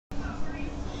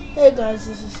Hey guys,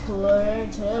 this is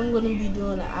Kalora. Today I'm going to be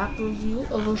doing an app review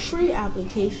of a free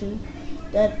application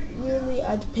that really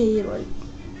I'd pay like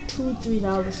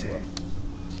 $2-3 for.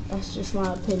 That's just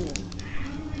my opinion,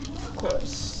 of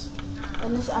course.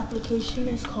 And this application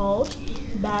is called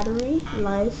Battery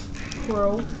Life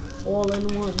Pro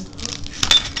All-in-One.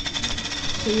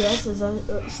 So yes, as I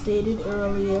stated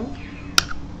earlier,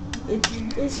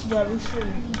 it's very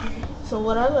free. So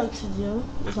what I like to do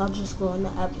is I'll just go in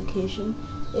the application.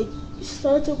 It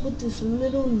starts up with this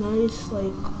little nice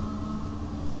like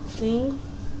thing.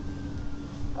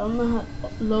 I don't know how,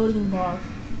 loading bar.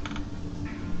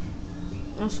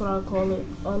 That's what I call it,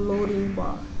 a loading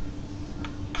bar.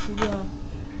 So yeah.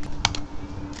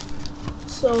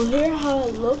 So here how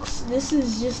it looks. This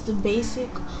is just the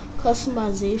basic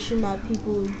customization that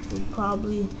people would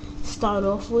probably start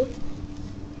off with.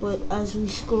 But as we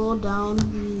scroll down,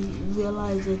 we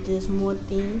realize that there's more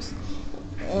themes,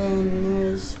 and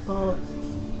there's about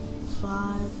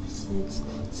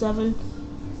 7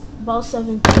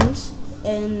 themes.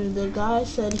 And the guy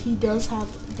said he does have,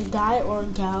 the guy or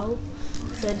gal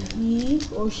said he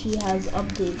or she has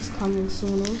updates coming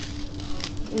sooner,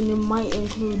 and it might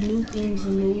include new themes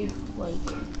and new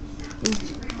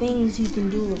things you can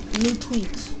do, new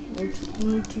tweaks.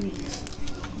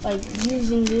 Like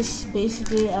using this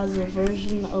basically as a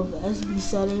version of SB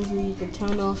settings where you can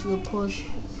turn off your push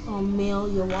mail,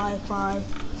 your Wi-Fi,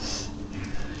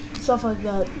 stuff like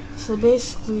that. So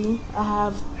basically, I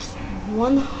have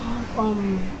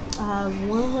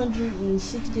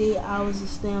 168 hours of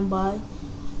standby,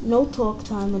 no talk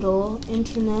time at all,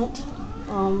 internet,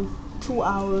 2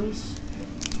 hours,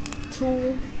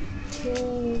 and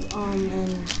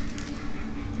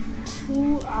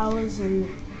 2 hours and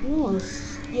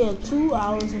 2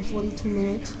 hours and 42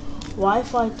 minutes.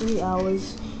 Wi-Fi 3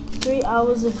 hours. 3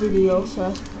 hours of video, so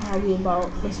that's probably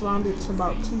let's round it to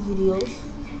about 2 videos.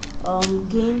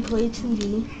 Gameplay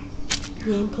 2D,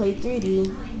 gameplay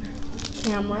 3D,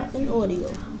 camera and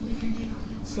audio.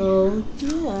 So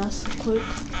yeah, that's a quick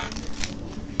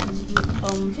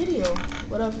video,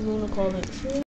 whatever you want to call it.